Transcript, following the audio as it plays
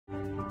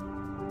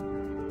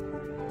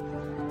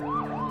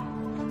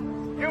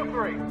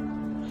angry.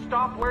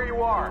 Stop where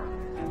you are.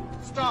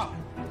 Stop.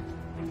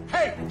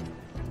 Hey!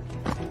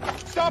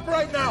 Stop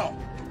right now!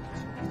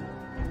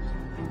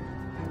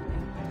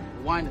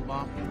 Wind it,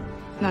 Bob.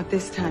 Not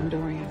this time,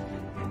 Dorian.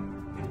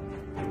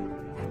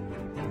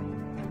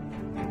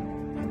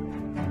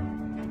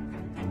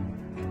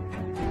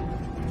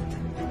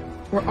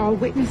 We're all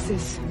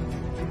witnesses.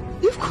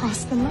 You've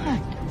crossed the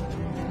line.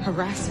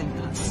 Harassing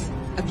us,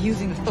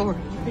 abusing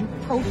authority. You've been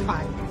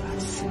profiling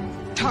us,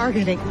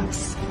 targeting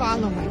us,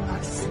 following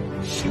us,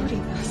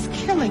 shooting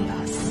us, killing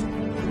us.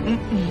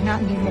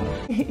 Not anymore.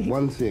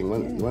 One thing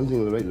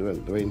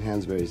Lorraine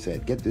Hansberry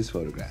said, get this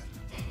photograph.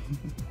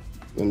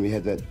 When we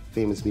had that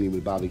famous meeting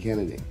with Bobby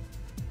Kennedy.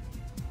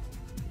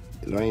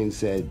 Lorraine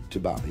said to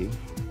Bobby,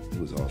 who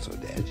was also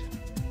dead.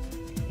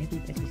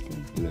 Everybody's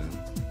dead. You know.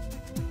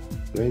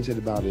 Lorraine said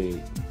to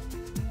Bobby,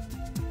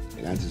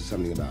 in answer to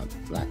something about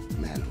black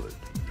manhood.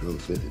 Jerome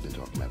Smith had been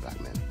talking about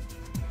black men.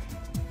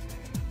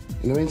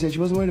 And Lorraine said she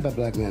wasn't worried about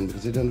black men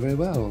because they'd done very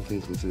well, all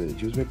things considered.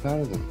 She was very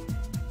proud of them.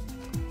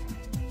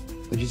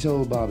 But she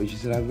told Bobby, she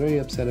said, I'm very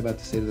upset about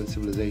the state of the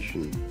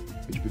civilization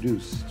which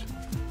produced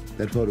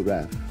that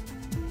photograph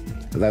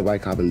of that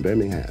white cop in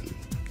Birmingham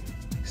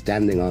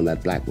standing on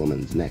that black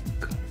woman's neck.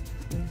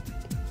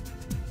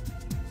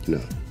 You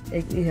know.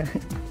 Yeah.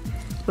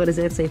 What does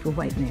that say for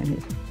white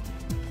manhood?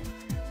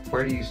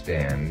 Where do you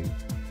stand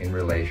in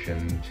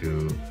relation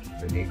to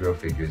the Negro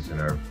figures in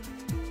our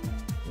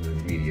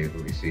media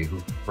that we see who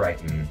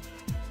frighten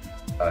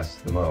us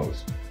the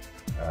most,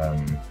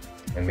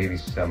 and maybe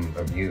some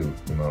of you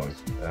the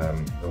most,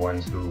 the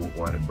ones who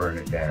want to burn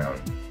it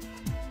down,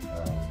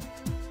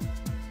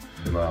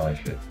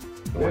 demolish it,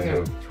 the ones who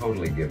have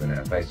totally given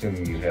up? I assume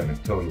you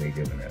haven't totally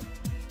given up.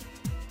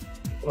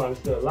 Well, I'm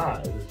still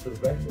alive. It's still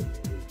breathing.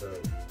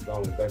 As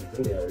long as Becky's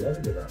in there, I'll never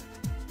give up.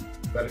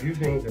 But if you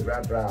think that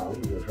Rap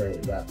Brown, you're referring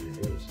to rap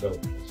music,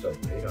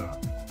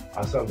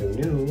 are something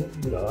new,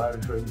 you know, I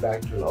refer you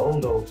back to an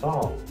old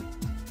song.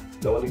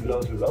 No one even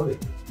knows who wrote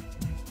it.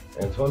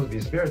 And it's supposed to be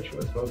spiritual.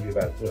 It's supposed to be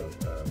about,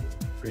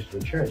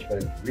 Christian church,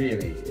 but it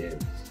really is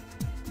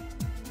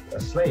a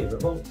slave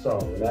revolt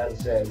song. The man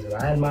says, if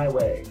I had my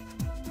way,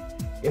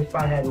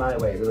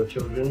 little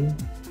children,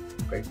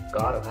 great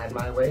God, if I had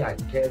my way, I'd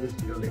tear this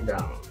building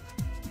down.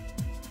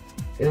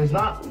 It is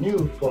not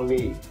new for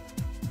me.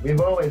 We've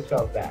always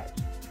felt that.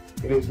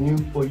 It is new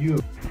for you.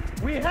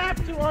 We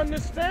have to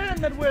understand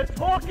that we're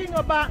talking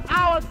about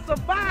our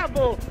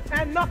survival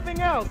and nothing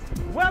else.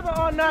 Whether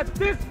or not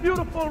this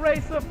beautiful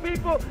race of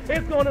people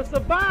is going to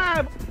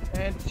survive.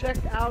 And check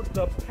out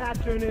the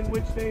pattern in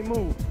which they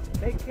move.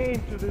 They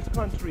came to this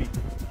country.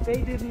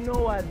 They didn't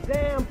know a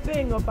damn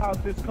thing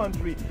about this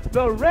country.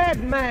 The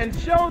red man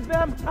showed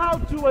them how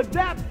to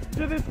adapt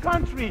to this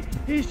country.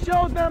 He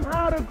showed them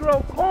how to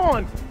grow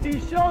corn. He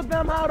showed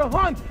them how to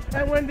hunt.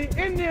 And when the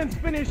Indians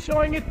finished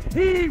showing it,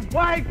 he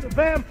wiped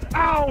them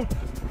out.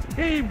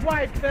 He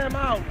wiped them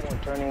out. No more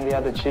turning the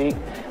other cheek,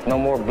 no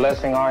more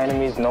blessing our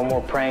enemies, no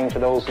more praying for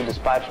those who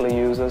despitefully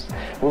use us.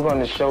 We're going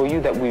to show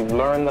you that we've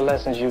learned the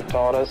lessons you've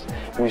taught us.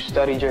 We've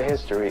studied your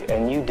history,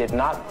 and you did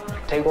not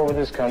take over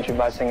this country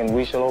by singing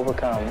 "We Shall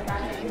Overcome."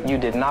 You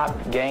did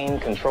not gain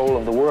control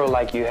of the world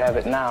like you have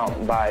it now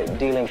by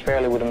dealing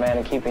fairly with a man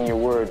and keeping your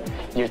word.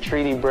 You're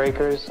treaty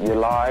breakers, you're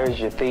liars,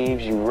 you're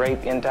thieves, you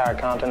rape entire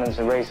continents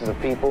and races of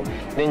people.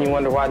 Then you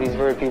wonder why these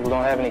very people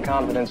don't have any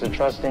confidence or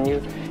trust in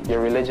you.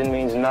 Your religion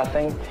means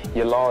nothing.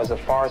 Your law is a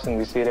farce, and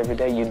we see it every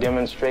day. You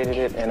demonstrated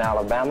it in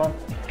Alabama.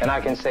 And I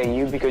can say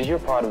you because you're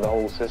part of the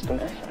whole system.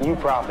 You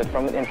profit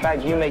from it. In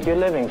fact, you make your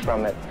living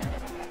from it.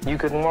 You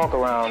couldn't walk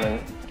around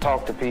and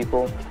talk to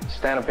people,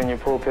 stand up in your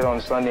pulpit on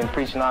Sunday and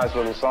preach nice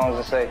little songs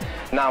and say,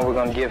 now we're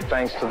going to give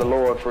thanks to the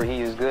Lord for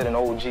he is good and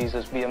old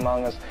Jesus be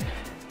among us.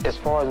 As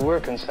far as we're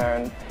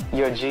concerned,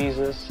 your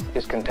Jesus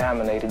is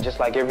contaminated, just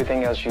like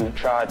everything else you've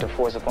tried to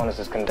force upon us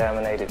is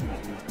contaminated.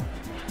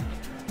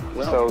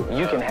 So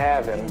you can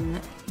have him.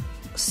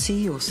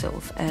 See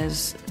yourself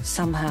as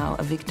somehow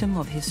a victim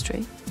of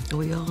history?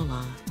 We all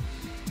are.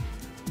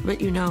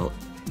 But you know,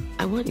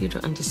 I want you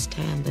to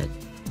understand that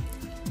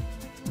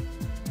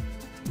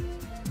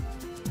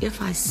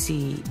if I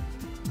see,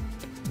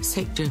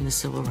 say during the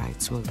Civil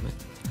Rights Movement,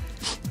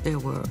 there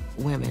were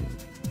women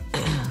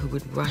who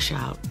would rush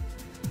out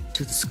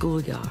to the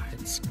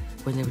schoolyards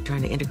when they were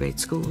trying to integrate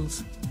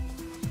schools,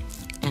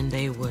 and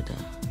they would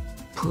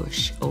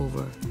push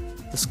over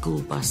the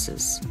school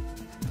buses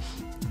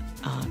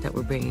that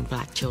were bringing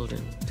black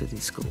children to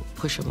these schools,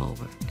 push them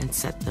over and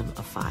set them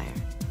afire.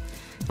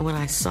 And when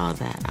I saw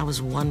that, I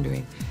was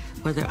wondering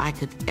whether I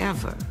could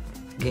ever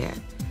get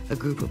a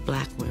group of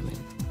black women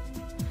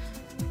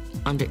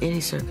under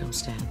any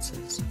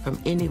circumstances, from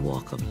any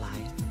walk of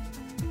life,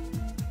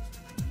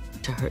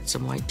 to hurt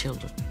some white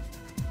children,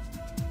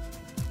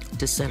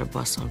 to set a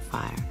bus on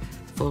fire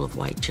full of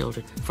white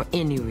children for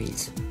any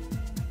reason.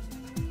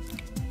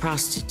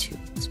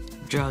 Prostitutes,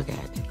 drug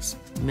addicts,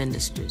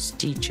 ministers,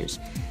 teachers,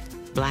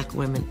 black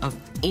women of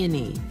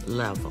any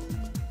level.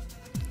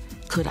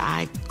 Could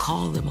I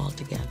call them all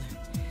together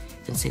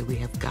and say, we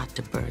have got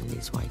to burn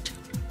these white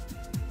children?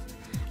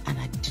 And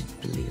I didn't.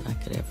 believe I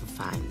could ever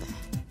find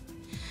that.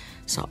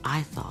 So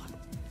I thought,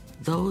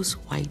 those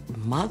white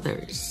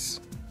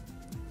mothers,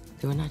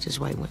 they were not just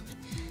white women,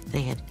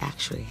 they had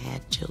actually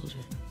had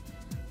children.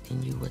 They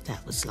knew what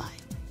that was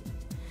like.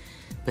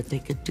 But they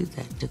could do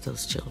that to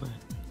those children.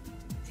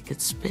 They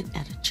could spit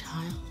at a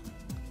child.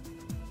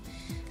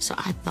 So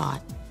I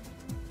thought,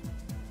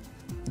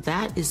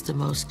 that is the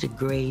most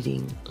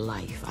degrading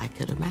life I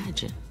could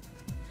imagine,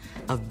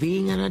 of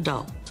being an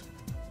adult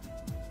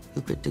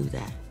who could do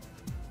that.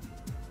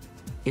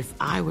 If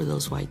I were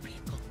those white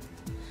people,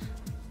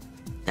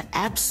 the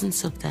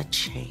absence of that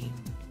shame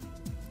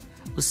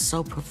was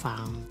so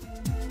profound